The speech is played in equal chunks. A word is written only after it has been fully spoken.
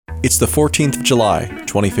It's the 14th of July,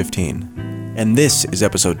 2015, and this is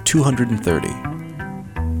episode 230.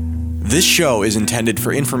 This show is intended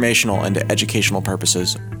for informational and educational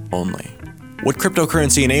purposes only. What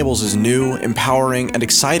cryptocurrency enables is new, empowering, and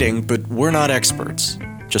exciting, but we're not experts,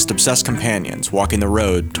 just obsessed companions walking the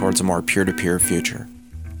road towards a more peer-to-peer future.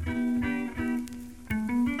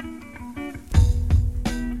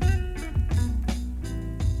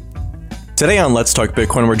 Today on Let's Talk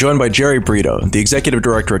Bitcoin, we're joined by Jerry Brito, the Executive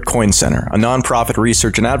Director at Coin Center, a nonprofit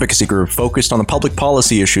research and advocacy group focused on the public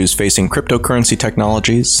policy issues facing cryptocurrency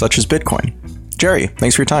technologies such as Bitcoin. Jerry,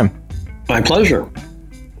 thanks for your time. My pleasure.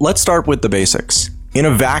 Let's start with the basics. In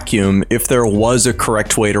a vacuum, if there was a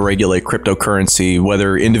correct way to regulate cryptocurrency,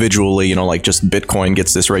 whether individually, like just Bitcoin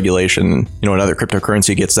gets this regulation, another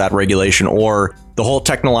cryptocurrency gets that regulation, or the whole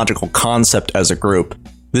technological concept as a group,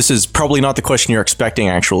 this is probably not the question you're expecting,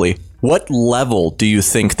 actually. What level do you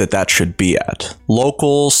think that should be at?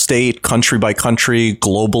 Local, state, country by country,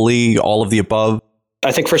 globally, all of the above?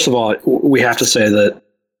 I think, first of all, we have to say that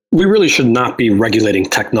we really should not be regulating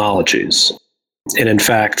technologies. And in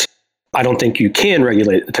fact, I don't think you can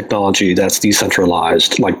regulate a technology that's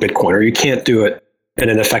decentralized like Bitcoin, or you can't do it in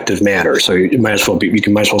an effective manner. So you might as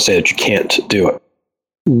well say that you can't do it.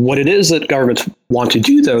 What it is that governments want to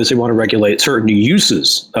do, though, is they want to regulate certain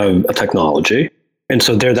uses of a technology. And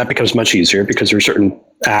so that becomes much easier because there are certain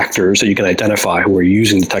actors that you can identify who are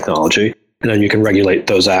using the technology, and then you can regulate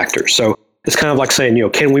those actors. So it's kind of like saying,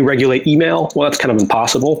 can we regulate email? Well, that's kind of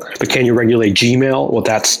impossible. But can you regulate Gmail? Well,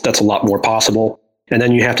 that's a lot more possible. And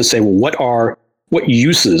then you have to say, well, what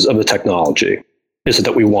uses of the technology is it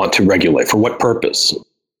that we want to regulate? For what purpose?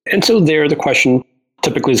 And so the question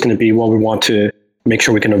typically is going to be, well, we want to make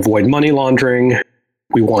sure we can avoid money laundering.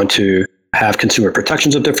 We want to have consumer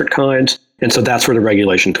protections of different kinds. And so that's where the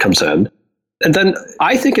regulation comes in. And then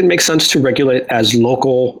I think it makes sense to regulate as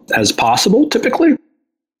local as possible, typically.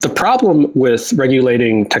 The problem with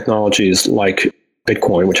regulating technologies like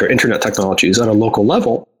Bitcoin, which are internet technologies at a local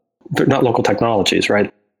level, they're not local technologies,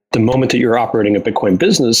 right? The moment that you're operating a Bitcoin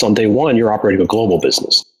business, on day one, you're operating a global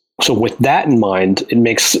business. So with that in mind, it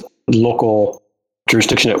makes local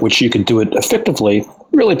jurisdiction at which you could do it effectively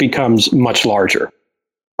really becomes much larger.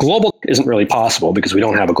 Global isn't really possible because we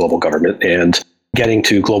don't have a global government, and getting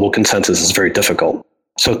to global consensus is very difficult.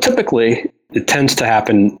 So typically, it tends to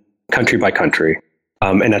happen country by country,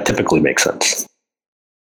 and that typically makes sense.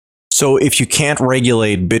 So if you can't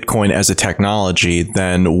regulate Bitcoin as a technology,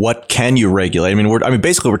 then what can you regulate?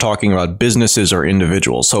 Basically, we're talking about businesses or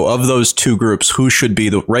individuals. So of those two groups, who should be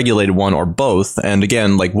the regulated one or both? And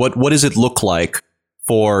again, what does it look like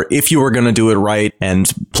for if you were going to do it right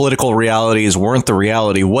and political realities weren't the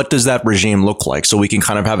reality? What does that regime look like? So we can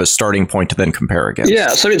kind of have a starting point to then compare against. Yeah.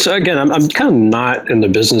 So again, I'm kind of not in the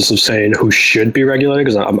business of saying who should be regulated,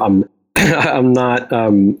 because I'm not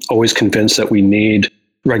always convinced that we need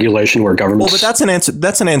regulation where governments. Well, but that's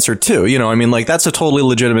an answer too. That's a totally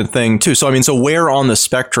legitimate thing too. So where on the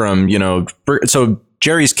spectrum, so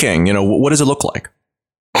Jerry's king, what does it look like?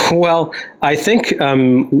 Well, I think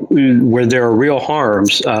where there are real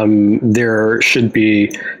harms, there should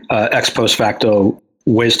be ex post facto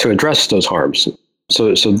ways to address those harms.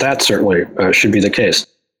 So that certainly should be the case.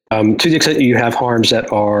 To the extent that you have harms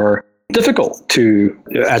that are difficult to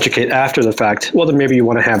educate after the fact, well, then maybe you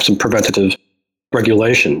want to have some preventative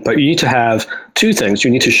regulation. But you need to have two things.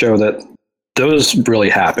 You need to show that those really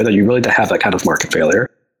happen, and you really have that kind of market failure.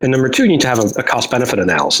 And number two, you need to have a cost-benefit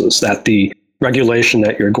analysis, that the regulation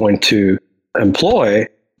that you're going to employ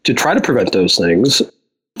to try to prevent those things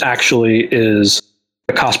actually is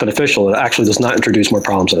cost beneficial. It actually does not introduce more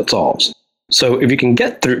problems than it solves. So if you can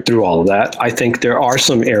get through all of that, I think there are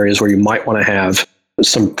some areas where you might want to have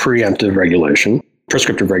some preemptive regulation,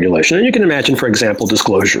 prescriptive regulation. And you can imagine, for example,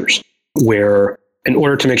 disclosures, where in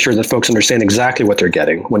order to make sure that folks understand exactly what they're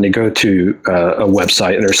getting when they go to a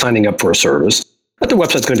website and they're signing up for a service, that the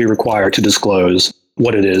website's going to be required to disclose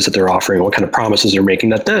what it is that they're offering, what kind of promises they're making,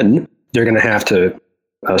 that then they're going to have to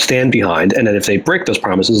stand behind. And then if they break those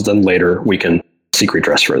promises, then later we can seek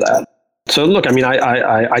redress for that. So look,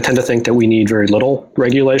 I tend to think that we need very little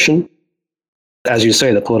regulation. As you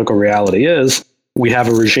say, the political reality is we have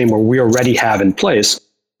a regime where we already have in place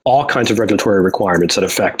all kinds of regulatory requirements that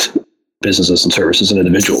affect businesses and services and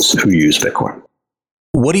individuals who use Bitcoin.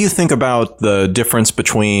 What do you think about the difference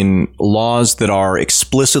between laws that are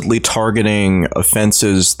explicitly targeting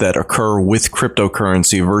offenses that occur with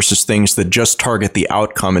cryptocurrency versus things that just target the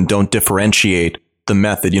outcome and don't differentiate the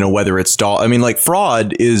method, whether it's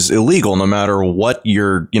fraud is illegal no matter what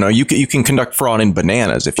you can conduct fraud in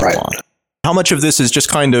bananas if you want. How much of this is just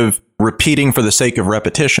kind of repeating for the sake of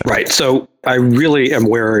repetition? Right. So I really am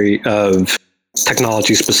wary of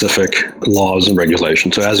technology-specific laws and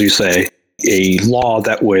regulations. So as you say, a law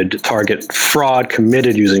that would target fraud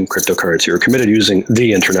committed using cryptocurrency or committed using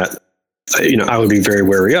the internet, I would be very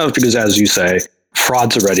wary of, because as you say,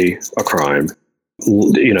 fraud's already a crime.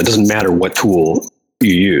 It doesn't matter what tool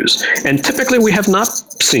you use. And typically we have not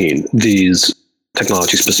seen these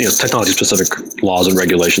technology-specific laws and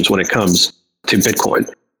regulations when it comes to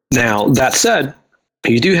Bitcoin. Now, that said,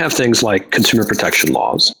 you do have things like consumer protection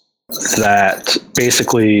laws that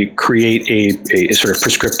basically create a sort of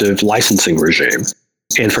prescriptive licensing regime.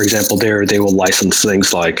 And for example, they will license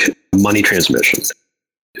things like money transmission.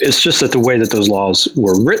 It's just that the way that those laws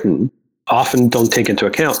were written often don't take into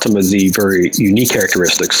account some of the very unique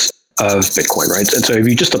characteristics of Bitcoin, right? And so if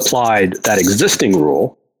you just applied that existing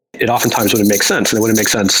rule, it oftentimes wouldn't make sense. And it wouldn't make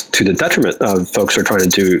sense to the detriment of folks who are trying to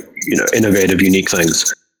do, innovative, unique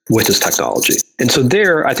things with this technology. And so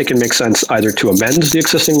there, I think it makes sense either to amend the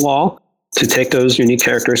existing law to take those unique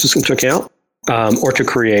characteristics into account, or to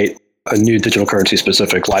create a new digital currency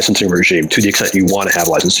specific licensing regime to the extent you want to have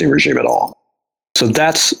a licensing regime at all. So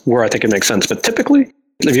that's where I think it makes sense. But typically,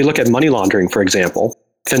 if you look at money laundering, for example,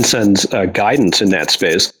 FinCEN's guidance in that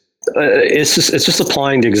space, it's just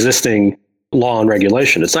applying the existing law and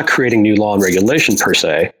regulation. It's not creating new law and regulation per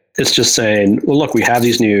se. It's just saying, well, look, we have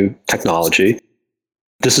these new technology.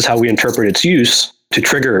 This is how we interpret its use to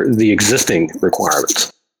trigger the existing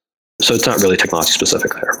requirements. So it's not really technology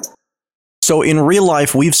specific there. So in real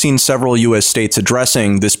life, we've seen several U.S. states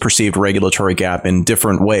addressing this perceived regulatory gap in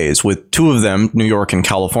different ways, with two of them, New York and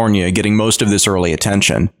California, getting most of this early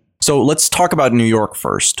attention. So let's talk about New York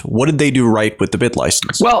first. What did they do right with the bit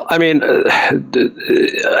license? Well, I mean, at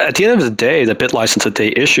the end of the day, the bit license that they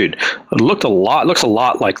issued looks a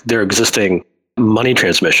lot like their existing money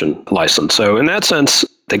transmission license. So in that sense,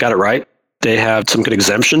 they got it right. They have some good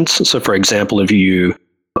exemptions. So for example, if you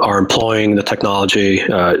are employing the technology,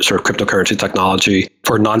 sort of cryptocurrency technology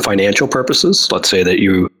for non-financial purposes, let's say that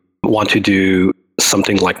you want to do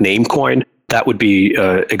something like Namecoin, that would be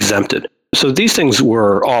exempted. So these things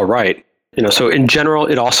were all right. So in general,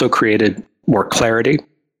 it also created more clarity.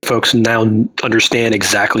 Folks now understand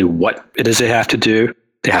exactly what it is they have to do.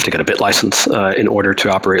 They have to get a bit license in order to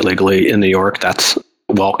operate legally in New York. That's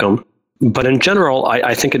welcome. But in general,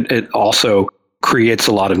 I think it also creates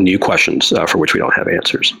a lot of new questions for which we don't have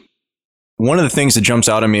answers. One of the things that jumps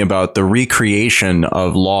out at me about the recreation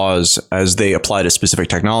of laws as they apply to specific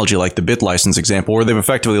technology, like the bit license example, where they've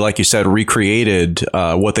effectively, like you said, recreated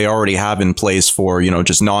what they already have in place for,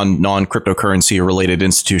 just non-cryptocurrency related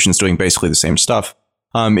institutions doing basically the same stuff,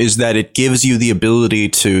 is that it gives you the ability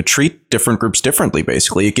to treat different groups differently,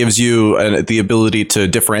 basically. It gives you the ability to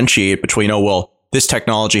differentiate between, this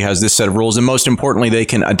technology has this set of rules, and most importantly, they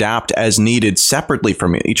can adapt as needed separately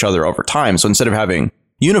from each other over time. So instead of having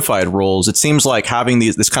unified rules, it seems like having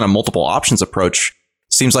this kind of multiple options approach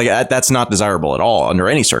seems like that's not desirable at all under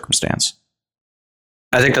any circumstance.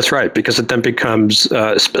 I think that's right, because it then becomes,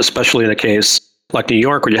 especially in a case like New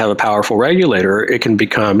York, where you have a powerful regulator, it can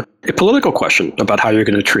become a political question about how you're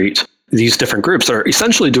going to treat these different groups that are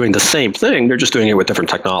essentially doing the same thing. They're just doing it with different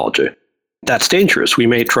technology. That's dangerous. We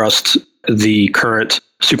may trust the current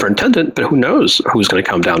superintendent, but who knows who's going to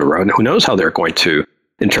come down the road and who knows how they're going to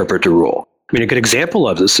interpret the rule. I mean, a good example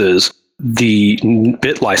of this is the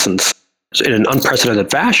bit license in an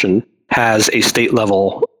unprecedented fashion has a state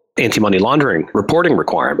level anti-money laundering reporting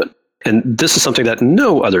requirement. And this is something that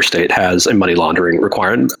no other state has a money laundering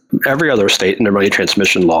requirement. Every other state in their money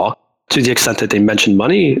transmission law, to the extent that they mention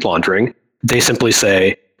money laundering, they simply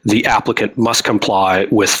say the applicant must comply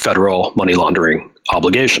with federal money laundering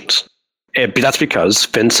obligations. And that's because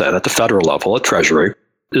FinCEN at the federal level at Treasury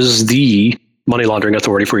is the money laundering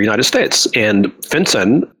authority for the United States. And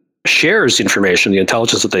FinCEN shares the information, the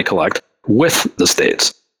intelligence that they collect with the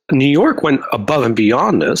states. New York went above and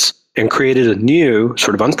beyond this and created a new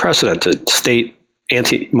sort of unprecedented state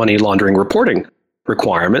anti-money laundering reporting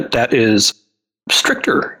requirement that is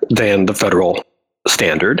stricter than the federal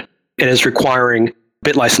standard and is requiring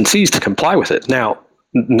bit licensees to comply with it. Now,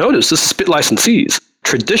 notice this is bit licensees.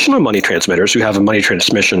 Traditional money transmitters who have a money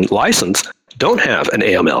transmission license don't have an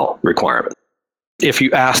AML requirement. If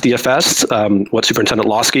you ask DFS, what Superintendent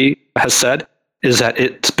Losky has said is that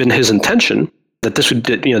it's been his intention that this would,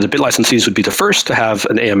 the bit licensees would be the first to have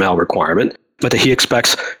an AML requirement, but that he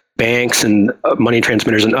expects banks and money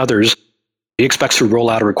transmitters and others, he expects to roll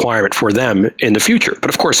out a requirement for them in the future. But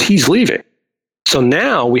of course, he's leaving. So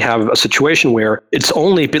now we have a situation where it's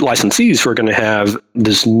only bit licensees who are going to have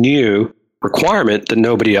this new requirement that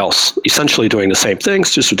nobody else, essentially doing the same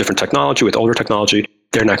things, just with different technology, with older technology,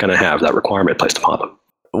 they're not going to have that requirement placed upon them.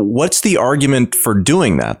 What's the argument for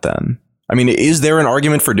doing that then? I mean, is there an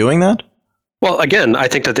argument for doing that? Well, again, I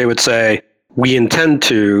think that they would say, we intend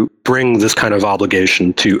to bring this kind of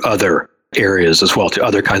obligation to other areas as well, to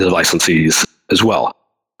other kinds of licensees as well.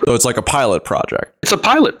 So it's like a pilot project. It's a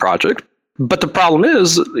pilot project, but the problem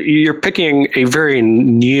is you're picking a very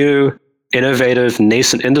new, innovative,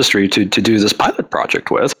 nascent industry to do this pilot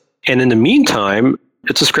project with. And in the meantime,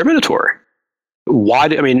 it's discriminatory. Why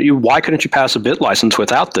couldn't you pass a bit license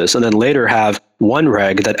without this and then later have one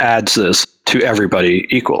reg that adds this to everybody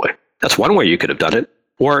equally? That's one way you could have done it.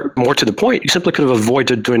 Or more to the point, you simply could have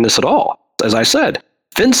avoided doing this at all. As I said,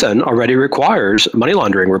 FinCEN already requires money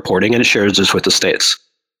laundering reporting and it shares this with the states.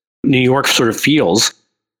 New York sort of feels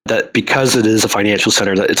that because it is a financial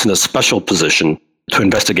center, that it's in a special position to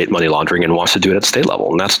investigate money laundering and wants to do it at state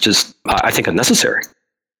level. And that's just, I think, unnecessary.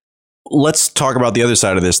 Let's talk about the other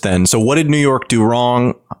side of this then. So what did New York do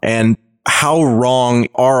wrong, and how wrong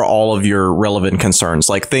are all of your relevant concerns?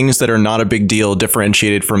 Like things that are not a big deal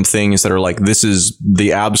differentiated from things that are like, this is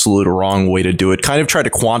the absolute wrong way to do it. Kind of try to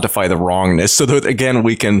quantify the wrongness so that, again,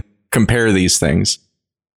 we can compare these things.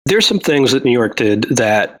 There's some things that New York did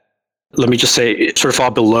that, let me just say, sort of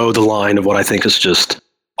fall below the line of what I think is just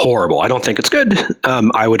horrible. I don't think it's good.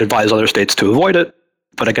 I would advise other states to avoid it.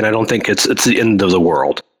 But again, I don't think it's the end of the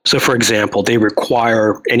world. So for example, they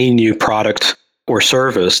require any new product or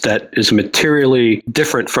service that is materially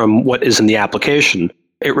different from what is in the application.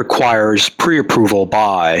 It requires pre-approval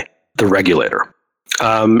by the regulator.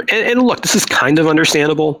 And look, this is kind of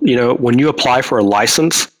understandable. You know, when you apply for a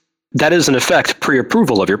license, that is in effect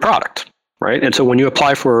pre-approval of your product, right? And so when you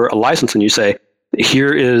apply for a license and you say,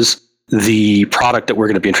 here is the product that we're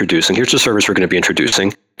going to be introducing, here's the service we're going to be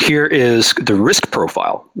introducing, here is the risk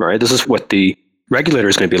profile, right? This is what the regulator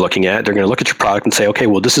is going to be looking at. They're going to look at your product and say, okay,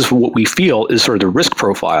 well, this is what we feel is sort of the risk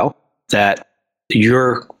profile that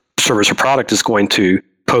your service or product is going to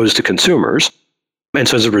pose to consumers. And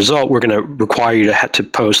so as a result, we're going to require you to have to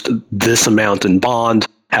post this amount in bond,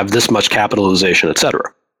 have this much capitalization, et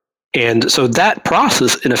cetera. And so that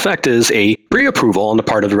process, in effect, is a pre-approval on the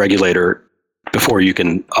part of the regulator before you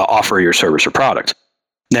can offer your service or product.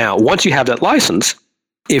 Now, once you have that license,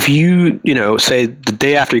 if you say the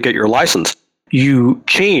day after you get your license, you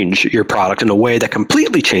change your product in a way that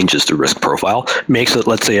completely changes the risk profile, makes it,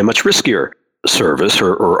 let's say, a much riskier service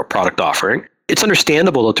or a product offering, it's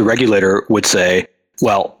understandable that the regulator would say,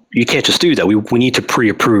 well, you can't just do that. We need to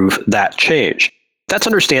pre-approve that change. That's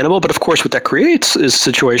understandable, but of course what that creates is a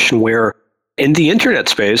situation where in the internet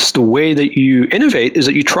space, the way that you innovate is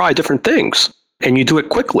that you try different things and you do it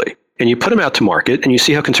quickly and you put them out to market and you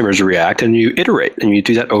see how consumers react and you iterate and you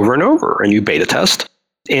do that over and over and you beta test.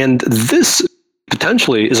 And this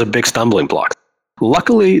potentially is a big stumbling block.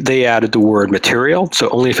 Luckily, they added the word material, so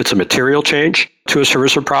only if it's a material change to a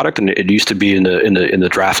service or product, and it used to be in the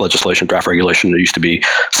draft legislation, draft regulation, it used to be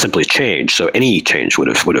simply change, so any change would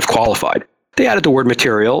have qualified. They added the word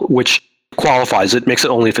material, which qualifies it, makes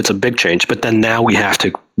it only if it's a big change, but then now we have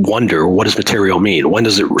to wonder, what does material mean? When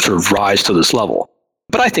does it sort of rise to this level?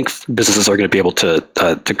 But I think businesses are going to be able to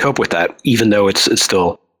cope with that, even though it's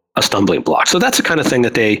still a stumbling block. So that's the kind of thing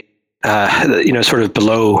that they, sort of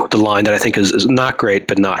below the line that I think is not great,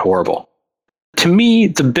 but not horrible. To me,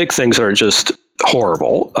 the big things that are just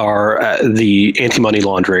horrible are the anti-money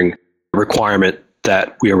laundering requirement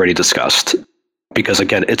that we already discussed. Because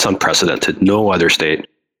again, it's unprecedented. No other state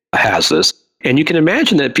has this. And you can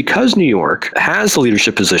imagine that because New York has the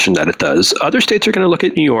leadership position that it does, other states are going to look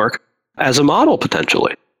at New York as a model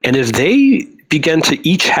potentially. And if they begin to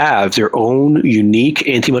each have their own unique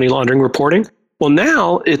anti-money laundering reporting, well,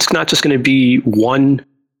 now it's not just going to be one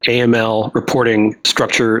AML reporting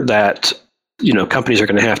structure that companies are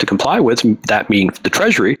going to have to comply with, that being the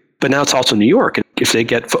Treasury, but now it's also New York. And if they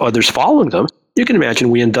get others following them, you can imagine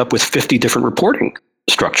we end up with 50 different reporting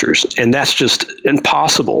structures. And that's just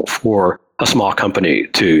impossible for a small company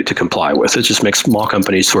to comply with. It just makes small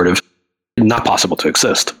companies sort of not possible to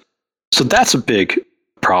exist. So that's a big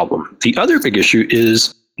problem. The other big issue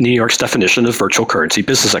is New York's definition of virtual currency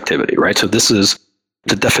business activity, right? So this is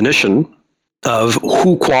the definition of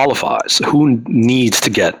who qualifies, who needs to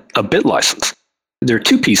get a bit license. There are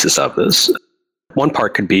two pieces of this. One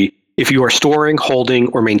part could be if you are storing, holding,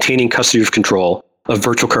 or maintaining custody of control of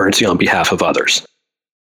virtual currency on behalf of others.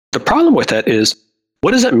 The problem with that is,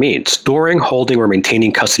 what does that mean? Storing, holding, or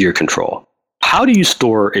maintaining custody or control. How do you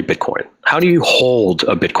store a Bitcoin? How do you hold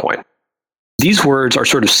a Bitcoin? These words are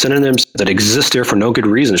sort of synonyms that exist there for no good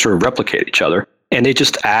reason, sort of replicate each other, and they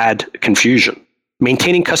just add confusion.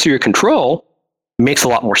 maintaining custody or control makes a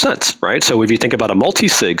lot more sense, right? So if you think about a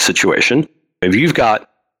multi-sig situation, if you've got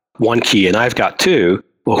one key and I've got two,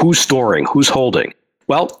 well, who's storing? Who's holding?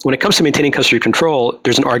 Well, when it comes to maintaining custody or control,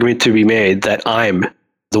 there's an argument to be made that I'm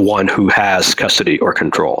the one who has custody or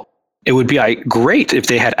control. It would be great if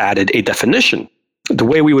they had added a definition. The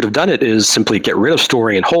way we would have done it is simply get rid of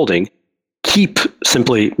storing and holding, keep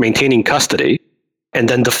simply maintaining custody, and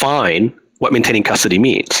then define what maintaining custody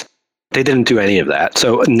means. They didn't do any of that.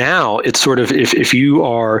 So now it's sort of, if you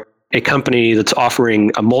are a company that's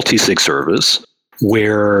offering a multi-sig service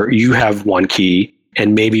where you have one key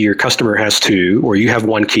and maybe your customer has two, or you have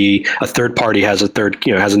one key, a third party has a third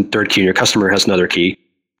key, and your customer has another key,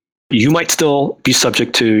 you might still be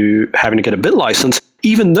subject to having to get a bit license,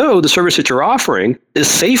 even though the service that you're offering is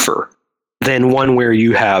safer than one where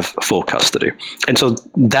you have full custody. And so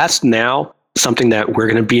that's now something that we're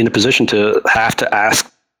going to be in a position to have to ask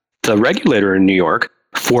the regulator in New York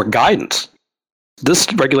for guidance. This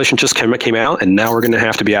regulation just came out, and now we're going to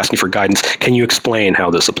have to be asking for guidance. Can you explain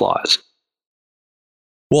how this applies?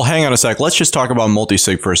 Well, hang on a sec. Let's just talk about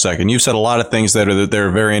multi-sig for a second. You've said a lot of things that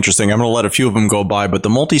are very interesting. I'm going to let a few of them go by, but the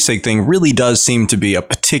multi-sig thing really does seem to be a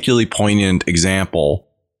particularly poignant example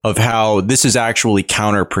of how this is actually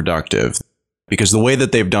counterproductive, because the way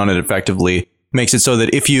that they've done it effectively makes it so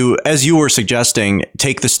that if you, as you were suggesting,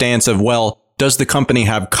 take the stance of, well, does the company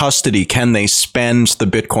have custody? Can they spend the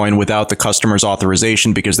Bitcoin without the customer's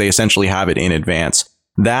authorization because they essentially have it in advance?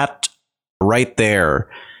 That right there,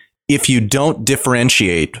 if you don't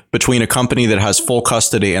differentiate between a company that has full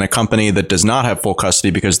custody and a company that does not have full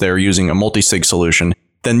custody because they're using a multi-sig solution,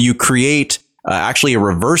 then you create actually a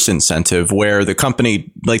reverse incentive where the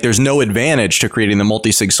company, like, there's no advantage to creating the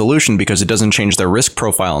multi-sig solution because it doesn't change their risk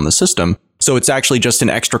profile in the system. So it's actually just an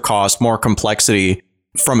extra cost, more complexity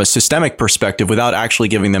from a systemic perspective without actually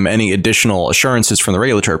giving them any additional assurances from the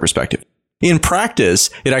regulatory perspective. In practice,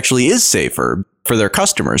 it actually is safer for their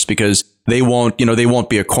customers because they won't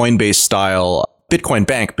be a Coinbase style Bitcoin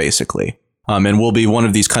bank, basically. And will be one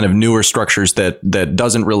of these kind of newer structures that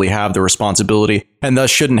doesn't really have the responsibility and thus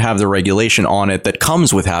shouldn't have the regulation on it that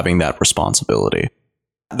comes with having that responsibility.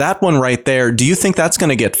 That one right there, do you think that's going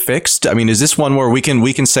to get fixed? I mean, is this one where we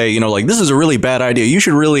can say, like, this is a really bad idea, you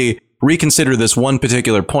should really reconsider this one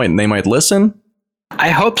particular point, and they might listen? I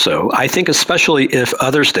hope so. I think especially if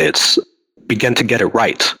other states begin to get it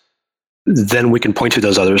right, then we can point to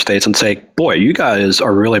those other states and say, boy, you guys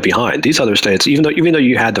are really behind. These other states, even though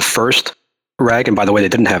you had the first reg, and by the way, they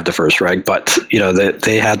didn't have the first reg, but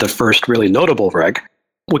they had the first really notable reg,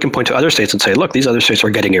 we can point to other states and say, look, these other states are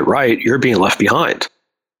getting it right. You're being left behind.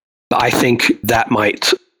 I think that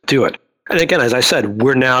might do it. And again, as I said,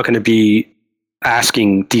 we're now going to be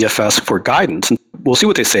asking DFS for guidance, and we'll see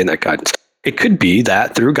what they say in that guidance. It could be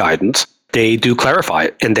that through guidance, they do clarify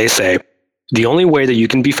it, and they say, the only way that you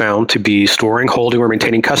can be found to be storing, holding, or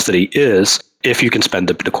maintaining custody is if you can spend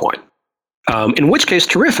the Bitcoin. In which case,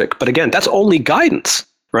 terrific. But again, that's only guidance,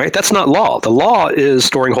 right? That's not law. The law is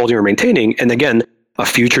storing, holding, or maintaining. And again, a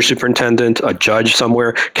future superintendent, a judge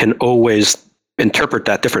somewhere can always interpret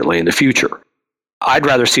that differently in the future. I'd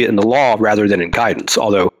rather see it in the law rather than in guidance,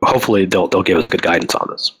 although hopefully they'll give us good guidance on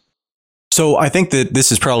this. So I think that this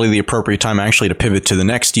is probably the appropriate time actually to pivot to the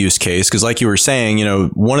next use case, because like you were saying,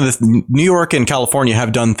 one of the New York and California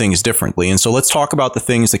have done things differently. And so let's talk about the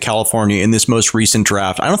things that California in this most recent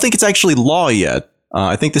draft, I don't think it's actually law yet.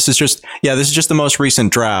 I think this is just the most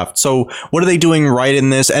recent draft. So what are they doing right in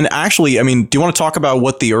this? And actually, I mean, do you want to talk about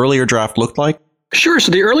what the earlier draft looked like? Sure.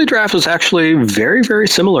 So the early draft was actually very, very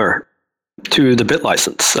similar to the bit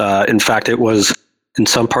license. In fact, it was in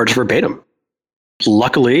some parts verbatim.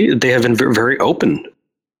 Luckily, they have been very open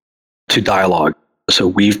to dialogue. So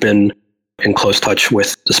we've been in close touch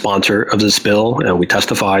with the sponsor of this bill, and we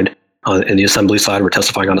testified in the Assembly side. We're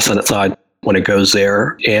testifying on the Senate side when it goes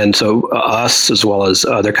there. And so us, as well as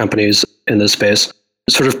other companies in this space,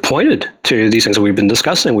 sort of pointed to these things that we've been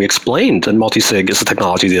discussing. We explained that multi-sig is a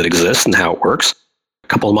technology that exists and how it works. A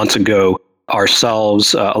couple of months ago,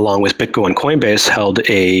 ourselves, along with BitGo and Coinbase, held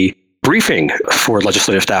a briefing for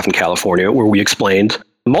legislative staff in California where we explained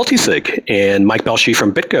multi-sig. And Mike Belshie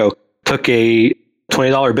from BitGo took a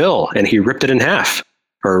 $20 bill and he ripped it in half,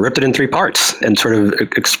 or ripped it in three parts, and sort of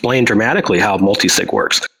explained dramatically how multi-sig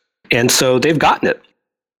works. And so they've gotten it.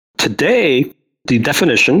 Today, the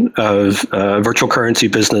definition of virtual currency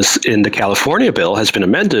business in the California bill has been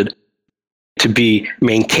amended to be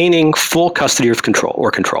maintaining full custody of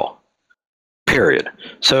control, period.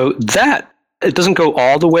 So that, it doesn't go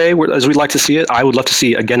all the way as we'd like to see it. I would love to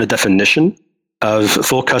see, again, a definition of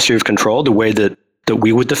full custody of control. The way that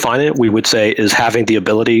we would define it, we would say, is having the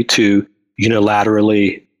ability to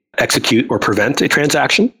unilaterally execute or prevent a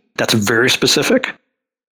transaction. That's very specific.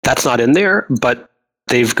 That's not in there, but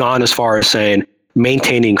they've gone as far as saying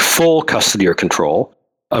maintaining full custody or control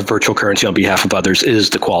of virtual currency on behalf of others is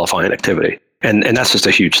the qualifying activity. And that's just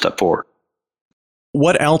a huge step forward.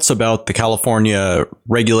 What else about the California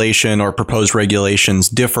regulation or proposed regulations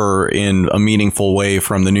differ in a meaningful way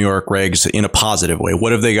from the New York regs in a positive way?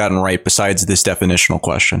 What have they gotten right besides this definitional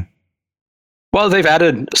question? Well, they've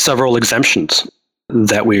added several exemptions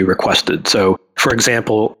that we requested. So, for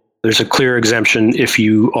example, there's a clear exemption if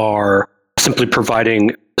you are simply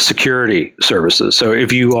providing security services. So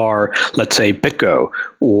if you are, let's say, BitGo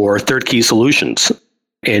or Third Key Solutions,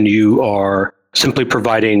 and you are simply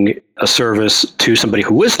providing a service to somebody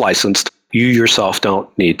who is licensed, you yourself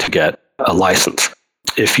don't need to get a license.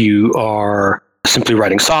 If you are simply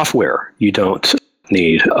writing software, you don't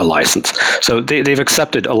need a license. So they've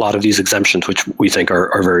accepted a lot of these exemptions, which we think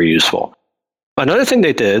are very useful. Another thing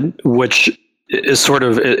they did, which is sort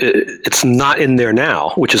of, it's not in there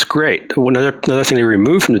now, which is great. Another thing they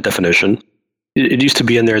removed from the definition, it used to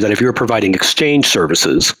be in there that if you were providing exchange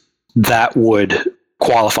services, that would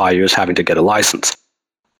qualify you as having to get a license.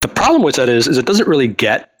 The problem with that is it doesn't really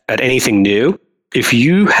get at anything new. If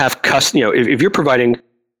you have if you're providing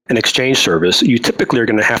an exchange service, you typically are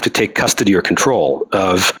going to have to take custody or control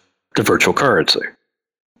of the virtual currency.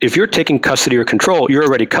 If you're taking custody or control, you're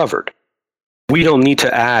already covered. We don't need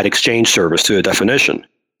to add exchange service to a definition.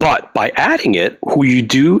 But by adding it, who you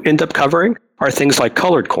do end up covering are things like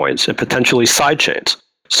colored coins and potentially sidechains.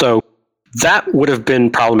 So that would have been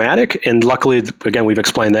problematic. And luckily, again, we've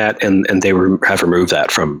explained that and they have removed that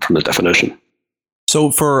from the definition. So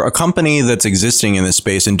for a company that's existing in this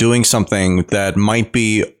space and doing something that might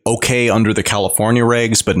be okay under the California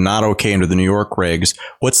regs, but not okay under the New York regs,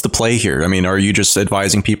 what's the play here? I mean, are you just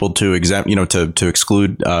advising people to to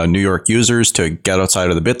exclude New York users to get outside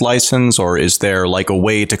of the bit license, or is there like a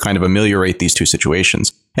way to kind of ameliorate these two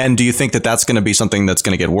situations? And do you think that that's going to be something that's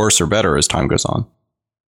going to get worse or better as time goes on?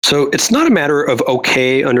 So it's not a matter of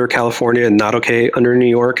okay under California and not okay under New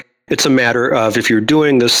York. It's a matter of if you're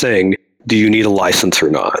doing this thing, do you need a license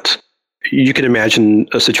or not? You can imagine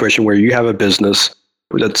a situation where you have a business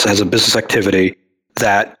that has a business activity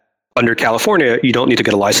that under California, you don't need to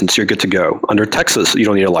get a license, you're good to go. Under Texas, you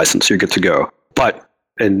don't need a license, you're good to go. But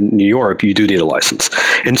in New York, you do need a license.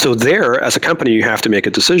 And so there, as a company, you have to make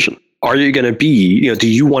a decision. Are you going to be, do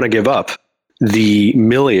you want to give up the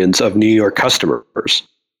millions of New York customers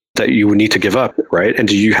that you would need to give up, right? And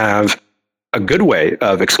do you have a good way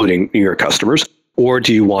of excluding New York customers? Or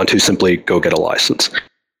do you want to simply go get a license?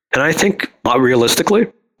 And I think, realistically,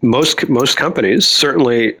 most companies,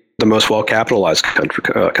 certainly the most well-capitalized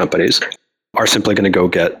companies, are simply going to go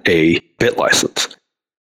get a bit license.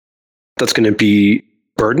 That's going to be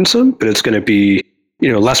burdensome, but it's going to be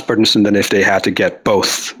less burdensome than if they had to get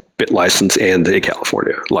both bit license and a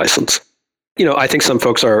California license. I think some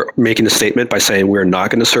folks are making a statement by saying we're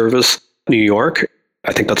not going to service New York.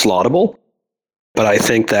 I think that's laudable, but I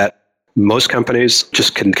think that most companies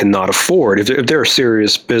just cannot afford, if they're a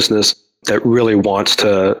serious business that really wants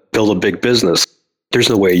to build a big business, there's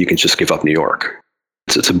no way you can just give up New York.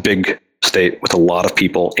 It's a big state with a lot of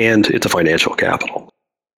people, and it's a financial capital.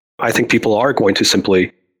 I think people are going to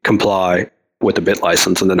simply comply with the bit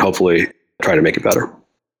license and then hopefully try to make it better.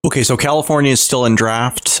 Okay, so California is still in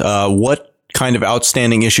draft. What kind of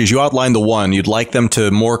outstanding issues? You outlined the one, you'd like them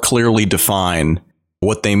to more clearly define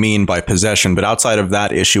what they mean by possession. But outside of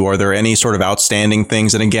that issue, are there any sort of outstanding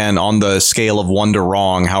things? And again, on the scale of 1 to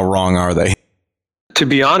wrong, how wrong are they? To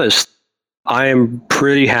be honest, I am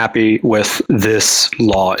pretty happy with this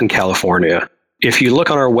law in California. If you look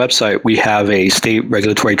on our website, we have a state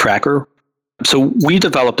regulatory tracker. So we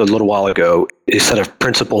developed a little while ago a set of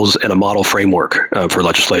principles and a model framework for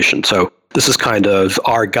legislation. So this is kind of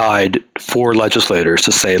our guide for legislators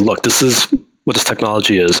to say, look, this is what this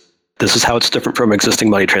technology is. This is how it's different from existing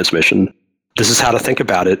money transmission. This is how to think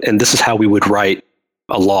about it. And this is how we would write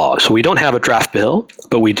a law. So we don't have a draft bill,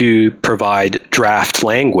 but we do provide draft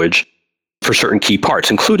language for certain key parts,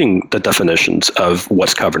 including the definitions of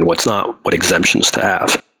what's covered and what's not, what exemptions to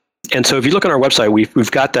have. And so if you look on our website,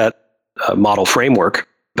 we've got that model framework,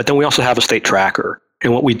 but then we also have a state tracker.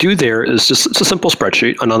 And what we do there is just, it's a simple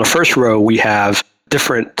spreadsheet. And on the first row, we have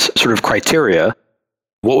different sort of criteria.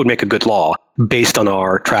 What would make a good law based on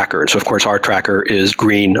our tracker? And so, of course, our tracker is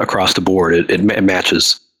green across the board. It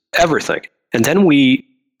matches everything. And then we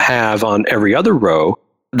have on every other row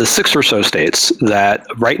the 6 or so states that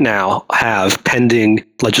right now have pending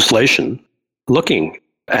legislation looking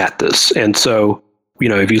at this. And so,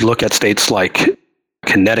 if you look at states like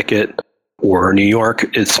Connecticut, or New York,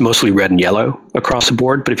 it's mostly red and yellow across the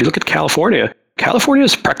board. But if you look at California, California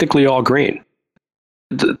is practically all green.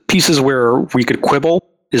 The pieces where we could quibble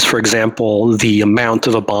is, for example, the amount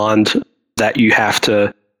of a bond that you have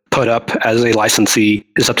to put up as a licensee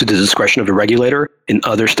is up to the discretion of the regulator. In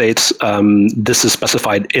other states, this is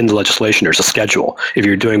specified in the legislation. There's a schedule. If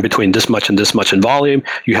you're doing between this much and this much in volume,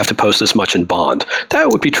 you have to post this much in bond. That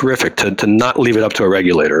would be terrific to not leave it up to a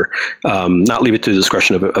regulator, not leave it to the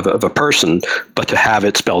discretion of a person, but to have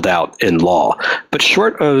it spelled out in law. But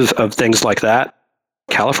short of things like that,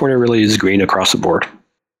 California really is green across the board.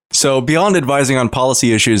 So beyond advising on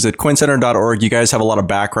policy issues, at coincenter.org, you guys have a lot of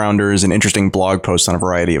backgrounders and interesting blog posts on a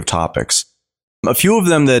variety of topics. A few of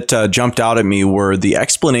them that jumped out at me were the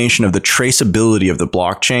explanation of the traceability of the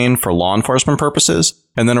blockchain for law enforcement purposes,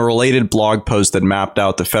 and then a related blog post that mapped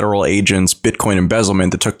out the federal agents' Bitcoin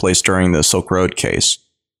embezzlement that took place during the Silk Road case.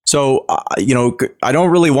 So, I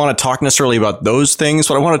don't really want to talk necessarily about those things.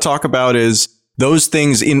 What I want to talk about is those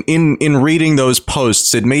things. In reading those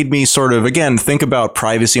posts, it made me sort of, again, think about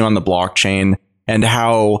privacy on the blockchain and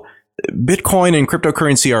how Bitcoin and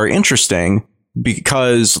cryptocurrency are interesting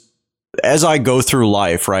because as I go through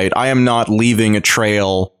life, right, I am not leaving a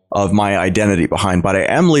trail of my identity behind, but I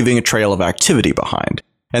am leaving a trail of activity behind.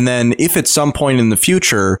 And then if at some point in the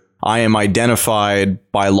future, I am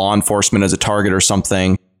identified by law enforcement as a target or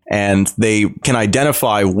something, and they can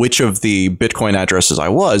identify which of the Bitcoin addresses I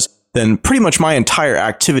was, then pretty much my entire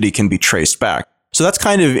activity can be traced back. So that's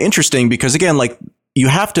kind of interesting because, again, like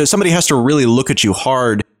somebody has to really look at you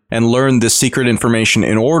hard and learn this secret information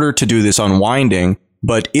in order to do this unwinding.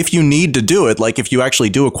 But if you need to do it, like if you actually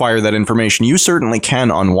do acquire that information, you certainly can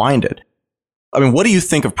unwind it. I mean, what do you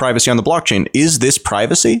think of privacy on the blockchain? Is this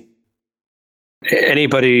privacy?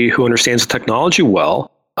 Anybody who understands the technology well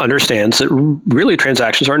understands that really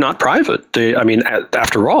transactions are not private.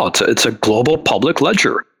 After all, it's a global public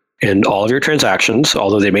ledger. And all of your transactions,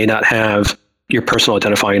 although they may not have your personal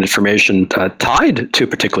identifying information tied to a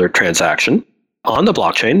particular transaction on the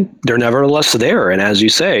blockchain, they're nevertheless there. And as you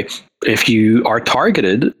say, if you are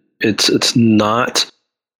targeted, it's not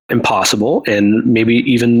impossible and maybe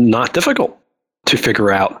even not difficult to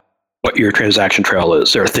figure out what your transaction trail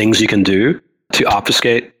is. There are things you can do to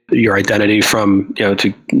obfuscate your identity from,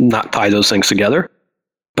 to not tie those things together.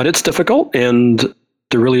 But it's difficult, and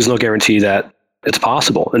there really is no guarantee that it's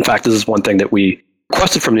possible. In fact, this is one thing that we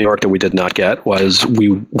requested from New York that we did not get, was we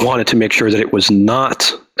wanted to make sure that it was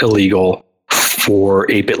not illegal for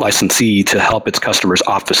a bit licensee to help its customers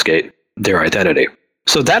obfuscate their identity.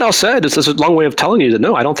 So that all said, it's a long way of telling you that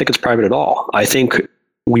no, I don't think it's private at all. I think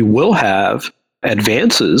we will have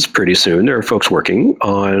advances pretty soon. There are folks working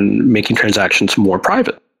on making transactions more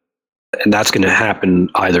private. And that's going to happen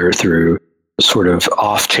either through sort of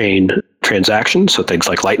off-chain transactions. So things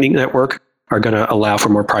like Lightning Network are going to allow for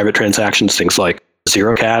more private transactions, things like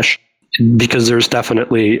Zero Cash, because there's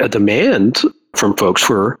definitely a demand from folks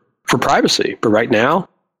for privacy. But right now,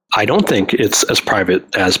 I don't think it's as private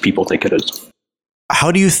as people think it is.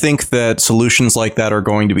 How do you think that solutions like that are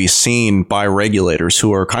going to be seen by regulators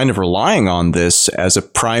who are kind of relying on this as a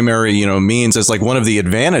primary, means, as like one of the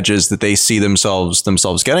advantages that they see themselves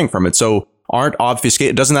getting from it? So aren't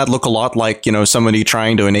obfuscated? Doesn't that look a lot like, somebody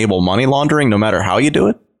trying to enable money laundering, no matter how you do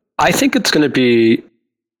it? I think it's going to be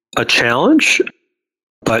a challenge,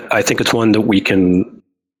 but I think it's one that we can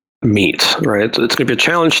meet, right? It's going to be a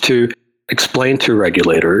challenge to explain to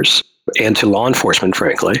regulators and to law enforcement,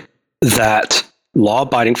 frankly, that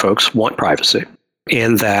law-abiding folks want privacy,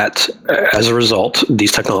 and that as a result,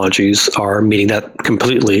 these technologies are meeting that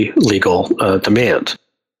completely legal demand.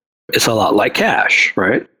 It's a lot like cash,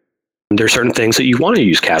 right? There are certain things that you want to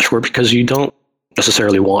use cash for because you don't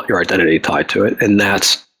necessarily want your identity tied to it, and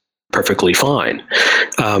that's perfectly fine.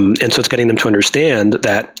 And so it's getting them to understand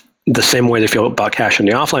that the same way they feel about cash in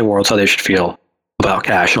the offline world is how they should feel about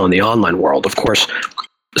cash on the online world. Of course,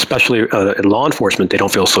 especially in law enforcement, they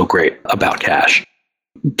don't feel so great about cash.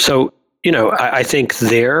 So, I think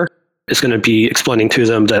there is going to be explaining to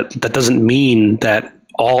them that doesn't mean that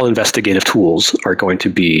all investigative tools are going to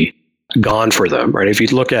be gone for them, right? If you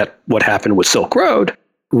look at what happened with Silk Road,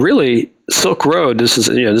 really, Silk Road, this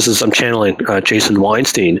is I'm channeling Jason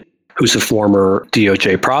Weinstein, who's a former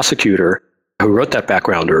DOJ prosecutor who wrote that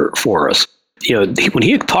backgrounder for us. When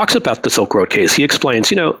he talks about the Silk Road case, he explains,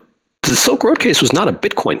 the Silk Road case was not a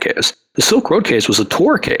Bitcoin case. The Silk Road case was a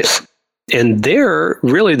Tor case. And their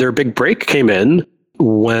big break came in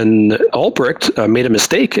when Albrecht made a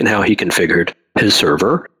mistake in how he configured his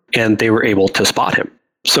server, and they were able to spot him.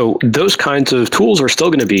 So those kinds of tools are still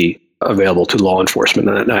going to be available to law enforcement,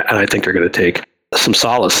 and I think they're going to take some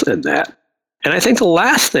solace in that. And I think the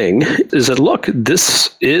last thing is that, look,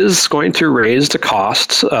 this is going to raise the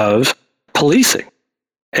costs of policing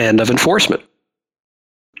and of enforcement,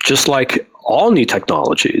 just like all new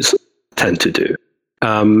technologies tend to do.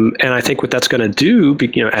 And I think what that's going to do,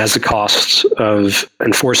 as the costs of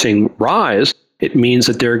enforcing rise, it means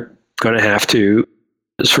that they're going to have to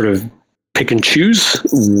sort of pick and choose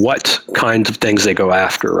what kinds of things they go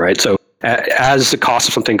after, right? So as the cost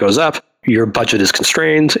of something goes up, your budget is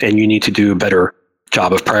constrained and you need to do a better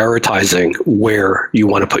job of prioritizing where you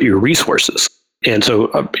want to put your resources. And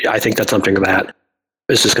so I think that's something that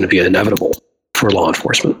is just going to be inevitable for law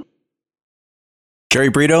enforcement. Jerry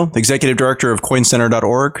Brito, Executive Director of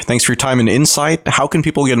CoinCenter.org. Thanks for your time and insight. How can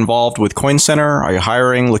people get involved with CoinCenter? Are you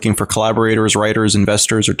hiring, looking for collaborators, writers,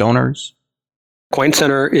 investors, or donors?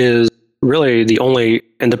 CoinCenter is really the only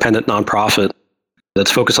independent nonprofit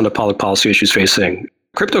that's focused on the public policy issues facing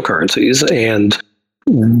cryptocurrencies. And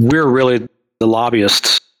we're really the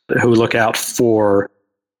lobbyists who look out for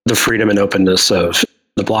the freedom and openness of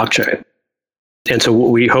the blockchain. And so what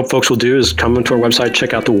we hope folks will do is come into our website,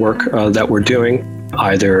 check out the work that we're doing,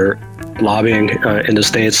 either lobbying in the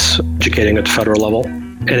states, educating at the federal level.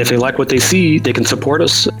 And if they like what they see, they can support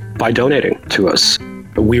us by donating to us.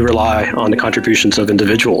 We rely on the contributions of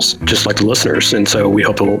individuals, just like the listeners. And so we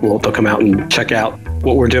hope they'll come out and check out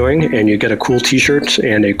what we're doing, and you get a cool t-shirt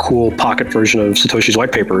and a cool pocket version of Satoshi's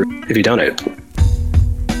white paper if you donate.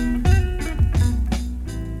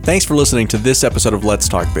 Thanks for listening to this episode of Let's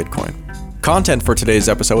Talk Bitcoin. Content for today's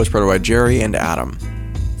episode was provided by Jerry and Adam.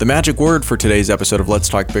 The magic word for today's episode of Let's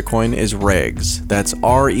Talk Bitcoin is regs. That's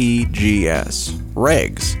R-E-G-S.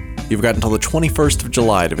 Regs. You've got until the 21st of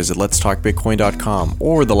July to visit letstalkbitcoin.com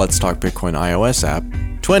or the Let's Talk Bitcoin iOS app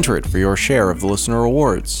to enter it for your share of the listener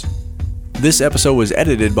awards. This episode was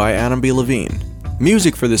edited by Adam B. Levine.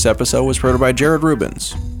 Music for this episode was provided by Jared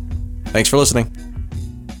Rubens. Thanks for listening.